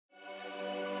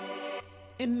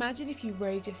Imagine if you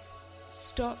really just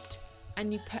stopped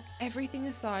and you put everything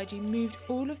aside, you moved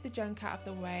all of the junk out of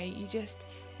the way, you just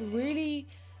really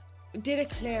did a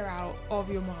clear out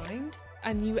of your mind,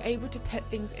 and you were able to put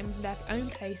things in their own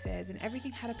places and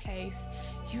everything had a place.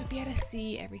 You would be able to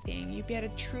see everything. You'd be able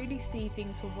to truly see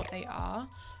things for what they are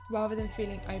rather than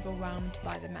feeling overwhelmed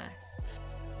by the mess.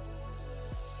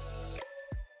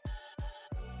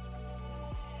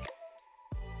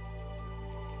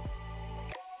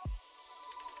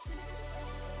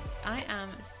 I am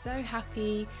so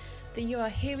happy that you are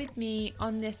here with me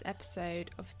on this episode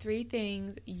of 3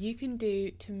 things you can do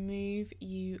to move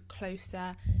you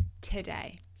closer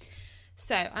today.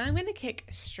 So I'm going to kick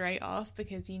straight off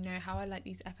because you know how I like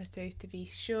these episodes to be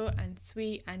short and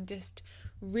sweet and just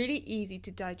really easy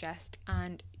to digest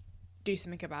and do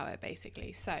something about it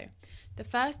basically. So the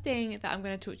first thing that I'm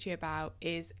going to talk to you about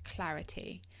is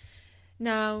clarity.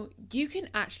 Now, you can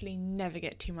actually never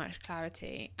get too much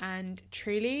clarity, and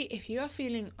truly, if you are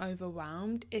feeling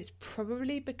overwhelmed, it's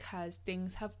probably because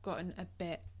things have gotten a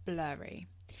bit blurry.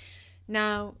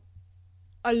 Now,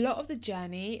 a lot of the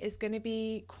journey is going to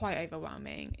be quite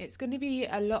overwhelming. It's going to be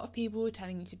a lot of people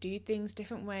telling you to do things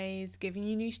different ways, giving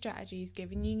you new strategies,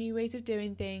 giving you new ways of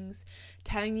doing things,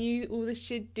 telling you all the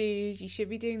should do's, you should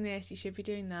be doing this, you should be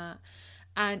doing that,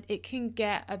 and it can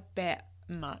get a bit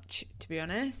much, to be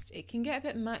honest. It can get a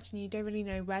bit much and you don't really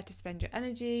know where to spend your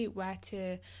energy, where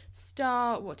to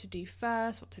start, what to do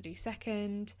first, what to do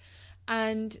second.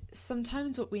 And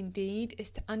sometimes what we need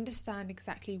is to understand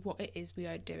exactly what it is we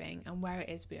are doing and where it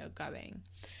is we are going.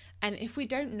 And if we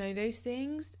don't know those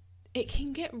things, it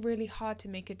can get really hard to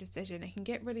make a decision. It can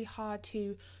get really hard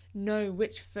to know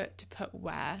which foot to put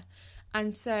where.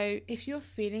 And so if you're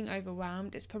feeling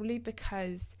overwhelmed, it's probably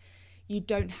because you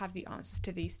don't have the answers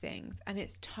to these things and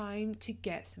it's time to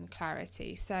get some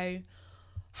clarity. So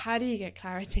how do you get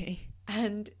clarity?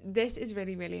 And this is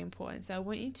really, really important. So I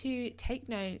want you to take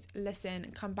notes, listen,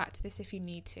 and come back to this if you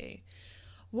need to.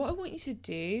 What I want you to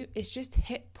do is just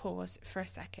hit pause for a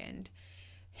second.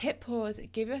 Hit pause,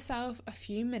 give yourself a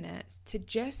few minutes to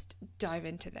just dive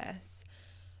into this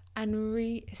and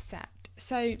reset.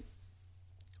 So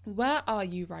where are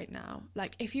you right now?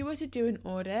 Like if you were to do an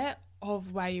audit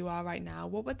of where you are right now,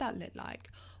 what would that look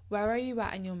like? Where are you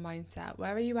at in your mindset?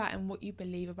 Where are you at in what you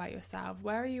believe about yourself?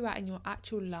 Where are you at in your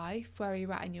actual life? Where are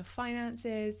you at in your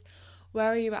finances? Where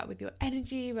are you at with your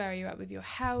energy? Where are you at with your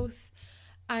health?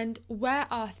 And where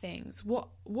are things? What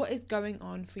is going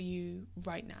on for you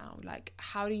right now? Like,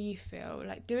 how do you feel?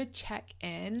 Like, do a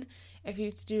check-in. If you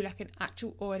were to do like an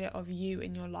actual audit of you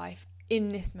in your life in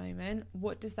this moment,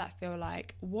 what does that feel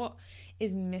like? What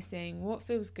is missing? What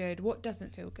feels good? What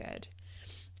doesn't feel good?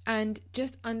 And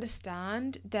just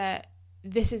understand that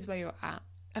this is where you're at,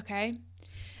 okay?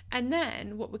 And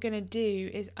then what we're going to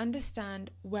do is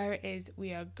understand where it is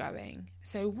we are going.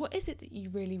 So what is it that you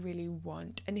really, really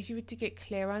want? And if you were to get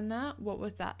clear on that, what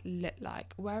would that look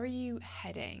like? Where are you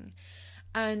heading?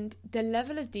 And the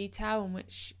level of detail in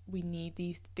which we need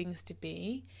these things to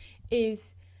be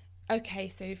is, okay,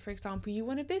 so for example, you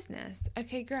want a business.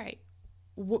 Okay, great.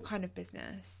 What kind of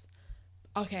business?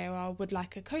 Okay, well, I would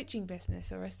like a coaching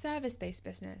business or a service-based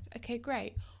business. Okay,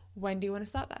 great. When do you want to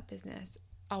start that business?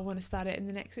 I want to start it in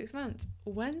the next 6 months.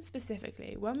 When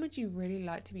specifically? When would you really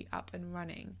like to be up and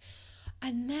running?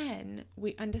 And then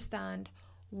we understand,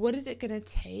 what is it going to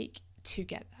take to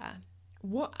get there?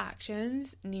 What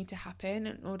actions need to happen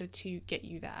in order to get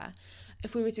you there?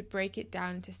 If we were to break it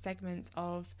down into segments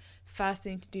of first I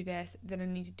need to do this, then I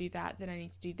need to do that, then I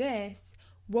need to do this,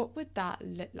 what would that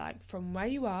look like from where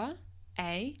you are,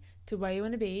 A, to where you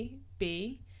want to be,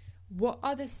 B? What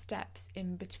are the steps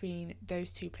in between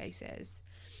those two places?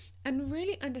 And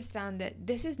really understand that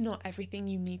this is not everything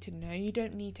you need to know. You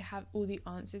don't need to have all the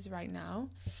answers right now,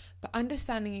 but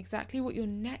understanding exactly what your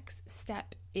next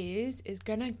step is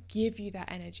going to give you that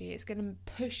energy. It's going to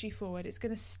push you forward. It's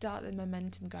going to start the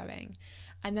momentum going.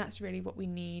 And that's really what we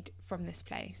need from this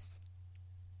place.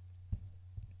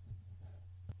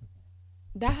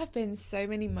 There have been so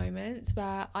many moments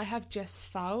where I have just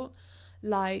felt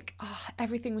like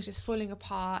everything was just falling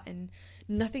apart and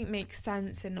nothing makes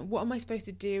sense, and what am I supposed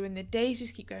to do, and the days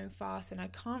just keep going fast and I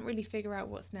can't really figure out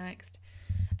what's next.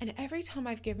 And every time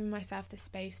I've given myself the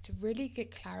space to really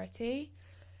get clarity,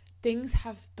 things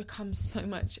have become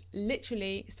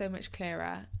literally so much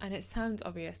clearer. And it sounds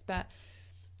obvious, but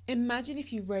imagine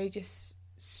if you really just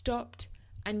stopped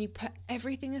and you put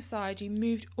everything aside, you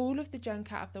moved all of the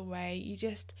junk out of the way, you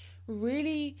just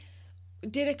really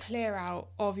did a clear out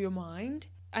of your mind,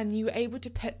 and you were able to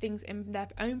put things in their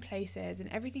own places and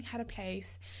everything had a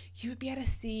place, you would be able to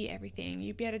see everything.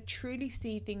 You'd be able to truly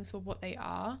see things for what they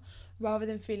are rather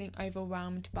than feeling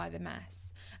overwhelmed by the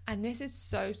mess. And this is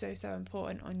so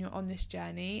important on this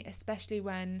journey, especially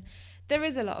when there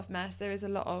is a lot of mess, there is a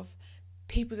lot of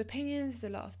people's opinions, a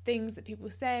lot of things that people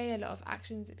say, a lot of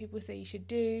actions that people say you should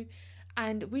do,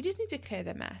 and we just need to clear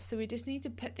the mess. So we just need to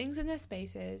put things in their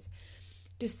spaces,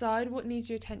 decide what needs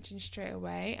your attention straight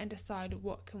away, and decide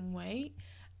what can wait.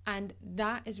 And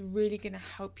that is really going to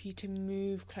help you to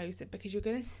move closer, because you're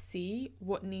going to see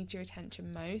what needs your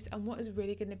attention most and what is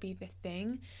really going to be the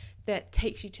thing that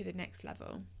takes you to the next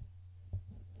level.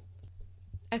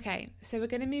 Okay, so we're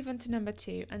going to move on to number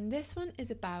 2, and this one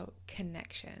is about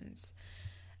connections.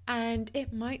 And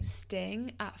it might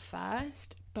sting at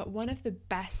first, but one of the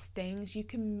best things you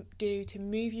can do to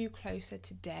move you closer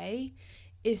today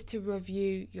is to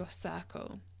review your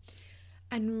circle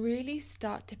and really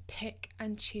start to pick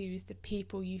and choose the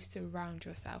people you surround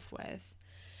yourself with.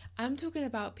 I'm talking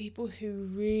about people who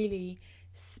really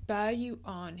spur you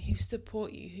on, who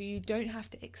support you, who you don't have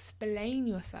to explain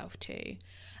yourself to.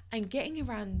 And getting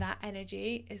around that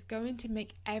energy is going to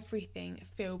make everything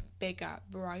feel bigger,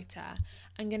 brighter,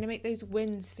 and going to make those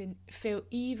wins feel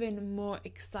even more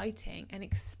exciting and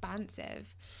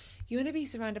expansive. You want to be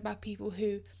surrounded by people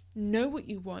who know what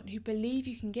you want, who believe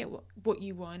you can get what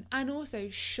you want, and also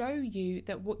show you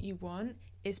that what you want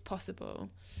is possible.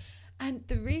 And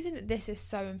the reason that this is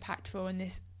so impactful and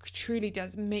this truly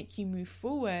does make you move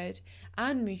forward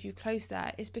and move you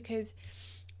closer is because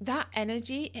that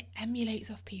energy, it emulates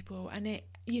off people, and it,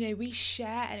 we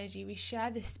share energy, we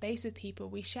share this space with people,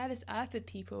 we share this earth with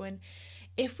people. And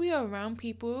if we are around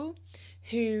people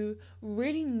who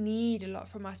really need a lot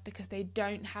from us because they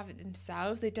don't have it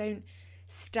themselves, they don't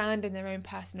stand in their own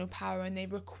personal power, and they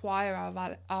require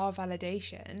our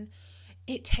validation,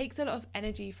 it takes a lot of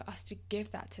energy for us to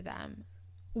give that to them.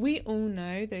 We all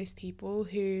know those people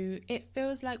who it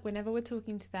feels like whenever we're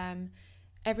talking to them,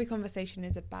 every conversation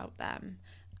is about them,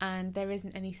 and there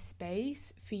isn't any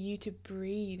space for you to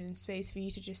breathe and space for you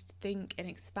to just think and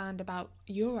expand about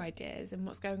your ideas and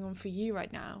what's going on for you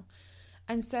right now.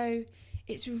 And so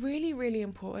it's really, really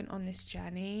important on this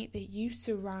journey that you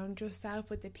surround yourself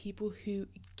with the people who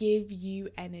give you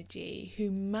energy,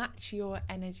 who match your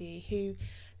energy, who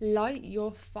light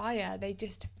your fire. They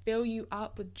just fill you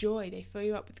up with joy. They fill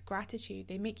you up with gratitude.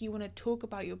 They make you want to talk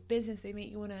about your business. They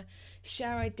make you want to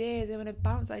share ideas. They want to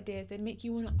bounce ideas. They make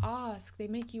you want to ask.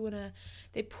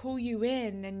 They pull you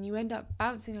in, and you end up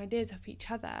bouncing ideas off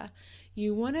each other.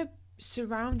 You want to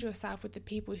surround yourself with the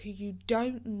people who you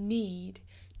don't need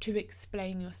to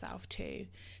explain yourself to,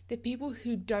 the people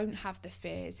who don't have the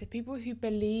fears, the people who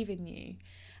believe in you.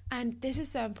 And this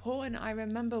is so important. I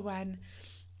remember when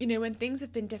things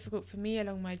have been difficult for me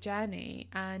along my journey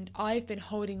and I've been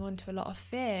holding on to a lot of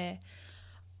fear,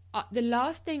 the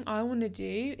last thing I want to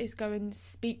do is go and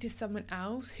speak to someone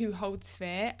else who holds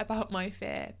fear about my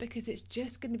fear, because it's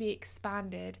just going to be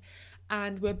expanded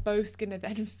and we're both going to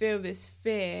then feel this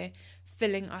fear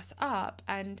filling us up.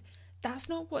 And that's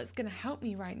not what's going to help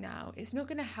me right now. It's not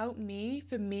going to help me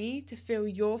for me to feel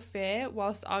your fear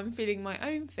whilst I'm feeling my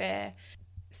own fear.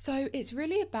 So it's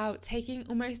really about taking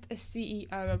almost a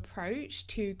CEO approach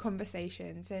to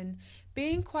conversations and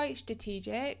being quite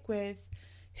strategic with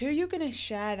who you're going to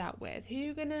share that with, who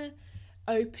you're going to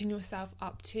open yourself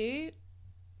up to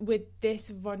with this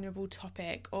vulnerable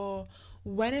topic, or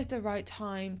when is the right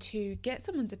time to get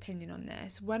someone's opinion on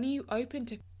this? When are you open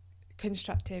to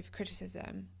constructive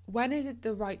criticism? When is it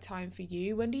the right time for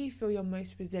you? When do you feel you're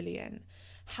most resilient?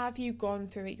 Have you gone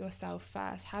through it yourself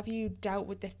first? Have you dealt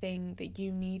with the thing that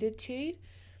you needed to?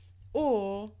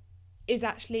 Or is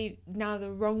actually now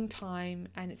the wrong time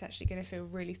and it's actually going to feel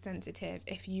really sensitive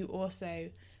if you also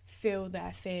feel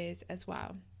their fears as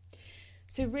well?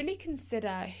 So really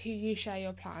consider who you share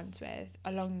your plans with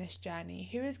along this journey.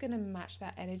 Who is going to match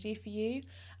that energy for you,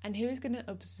 and who is going to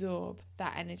absorb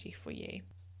that energy for you?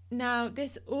 Now,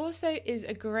 this also is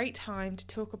a great time to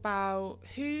talk about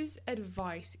whose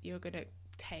advice you're going to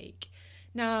take.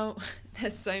 Now,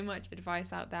 there's so much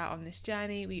advice out there on this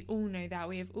journey. We all know that.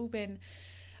 We have all been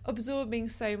absorbing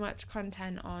so much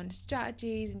content on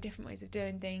strategies and different ways of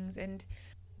doing things. And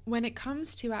when it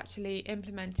comes to actually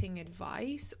implementing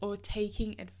advice or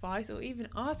taking advice or even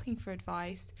asking for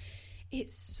advice,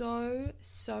 it's so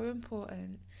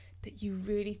important that you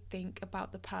really think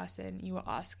about the person you are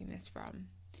asking this from.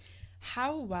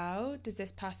 How well does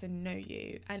this person know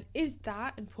you? And is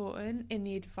that important in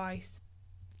the advice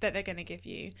that they're going to give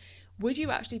you? Would you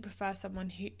actually prefer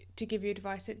someone to give you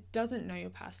advice that doesn't know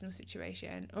your personal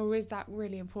situation? Or is that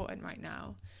really important right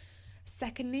now?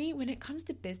 Secondly, when it comes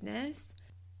to business,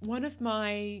 one of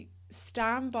my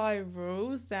standby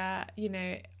rules that,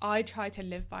 I try to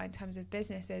live by in terms of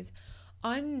business is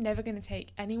I'm never going to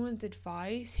take anyone's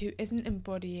advice who isn't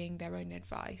embodying their own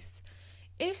advice.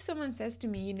 If someone says to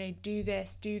me, do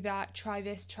this, do that, try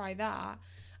this, try that,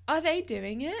 are they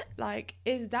doing it? Like,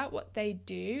 is that what they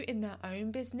do in their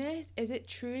own business? Is it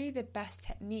truly the best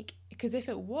technique? Because if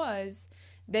it was,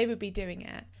 they would be doing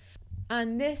it.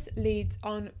 And this leads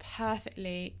on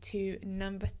perfectly to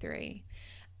number 3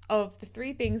 of the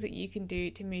 3 things that you can do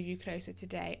to move you closer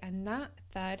today. And that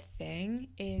third thing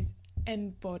is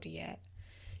embody it.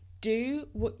 Do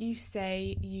what you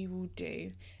say you will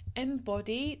do.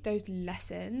 Embody those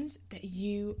lessons that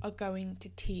you are going to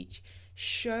teach.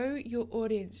 Show your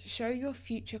audience, show your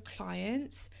future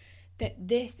clients that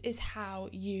this is how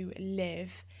you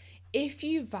live. If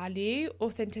you value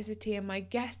authenticity, and my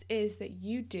guess is that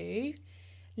you do,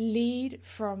 lead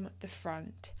from the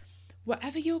front.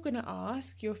 Whatever you're going to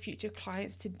ask your future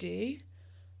clients to do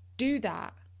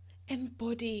that.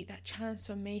 Embody that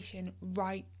transformation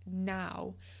right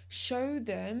now. Show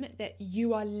them that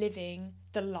you are living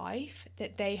the life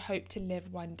that they hope to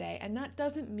live one day. And that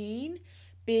doesn't mean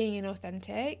being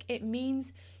inauthentic. It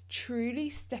means truly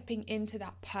stepping into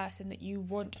that person that you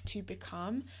want to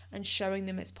become and showing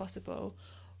them it's possible.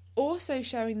 Also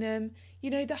showing them,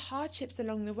 the hardships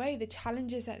along the way, the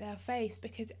challenges that they'll face,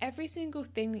 because every single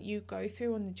thing that you go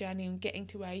through on the journey and getting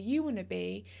to where you want to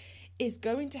be is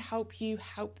going to help you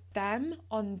help them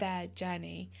on their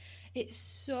journey. It's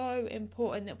so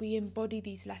important that we embody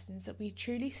these lessons, that we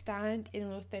truly stand in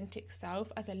an authentic self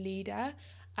as a leader,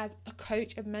 as a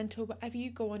coach, a mentor, whatever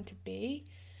you go on to be.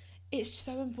 It's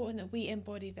so important that we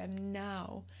embody them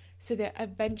now, so that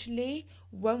eventually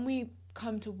when we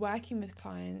come to working with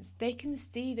clients, they can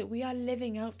see that we are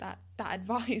living out that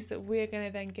advice that we're going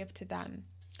to then give to them.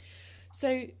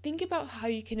 So think about how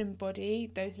you can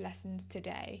embody those lessons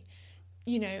today.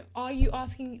 Are you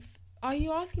asking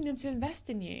them to invest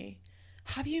in you?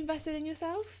 Have you invested in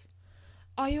yourself?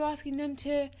 Are you asking them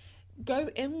to go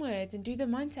inwards and do the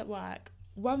mindset work?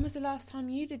 When was the last time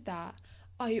you did that?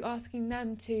 Are you asking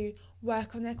them to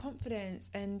work on their confidence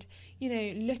and,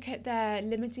 look at their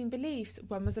limiting beliefs?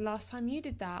 When was the last time you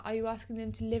did that? Are you asking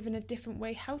them to live in a different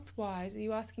way health-wise? Are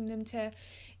you asking them to,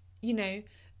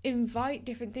 invite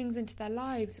different things into their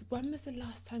lives? When was the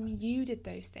last time you did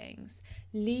those things?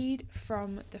 Lead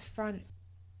from the front.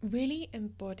 Really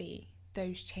embody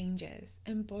those changes,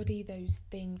 embody those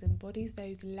things, embody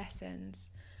those lessons,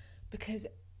 because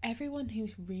everyone who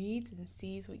reads and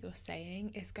sees what you're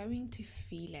saying is going to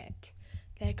feel it.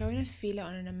 They're going to feel it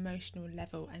on an emotional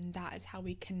level, and that is how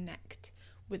we connect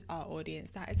with our audience.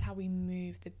 That is how we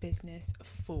move the business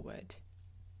forward.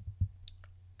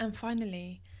 And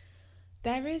finally,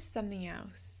 there is something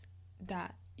else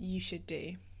that you should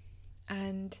do,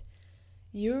 and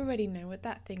you already know what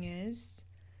that thing is.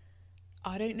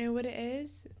 I don't know what it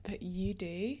is, but you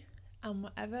do. And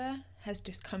whatever has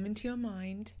just come into your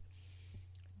mind,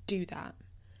 do that.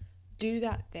 Do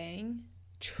that thing.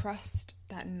 Trust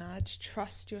that nudge.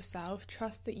 Trust yourself.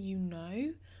 Trust that you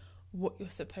know what you're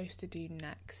supposed to do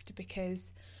next,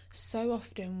 because so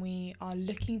often we are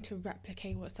looking to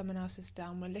replicate what someone else has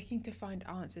done. We're looking to find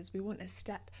answers. We want a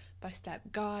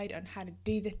step-by-step guide on how to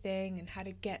do the thing and how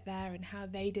to get there and how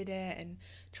they did it, and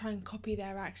try and copy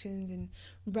their actions and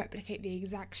replicate the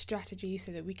exact strategy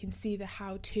so that we can see the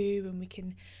how-to and we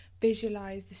can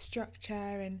visualize the structure.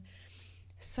 And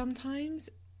sometimes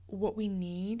what we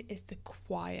need is the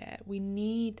quiet. We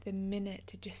need the minute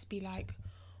to just be like,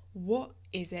 what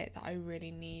is it that I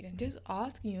really need? And just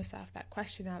asking yourself that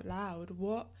question out loud.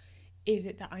 What is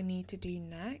it that I need to do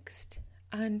next?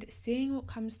 And seeing what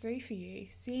comes through for you,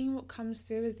 seeing what comes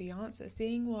through as the answer,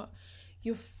 seeing what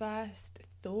your first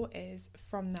thought is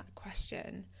from that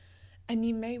question. And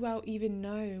you may well even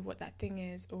know what that thing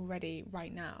is already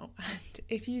right now. And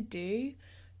if you do,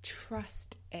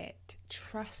 trust it.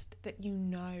 Trust that you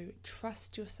know.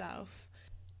 Trust yourself.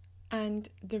 And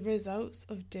the results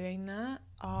of doing that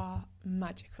are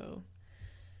magical.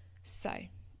 So,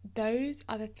 those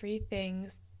are the 3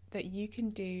 things that you can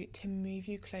do to move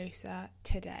you closer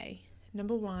today.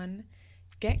 Number 1,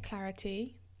 get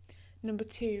clarity. Number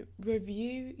 2,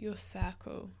 review your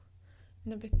circle.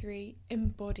 Number 3,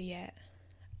 embody it.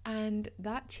 And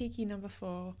that cheeky number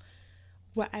 4,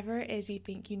 whatever it is you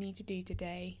think you need to do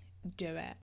today, do it.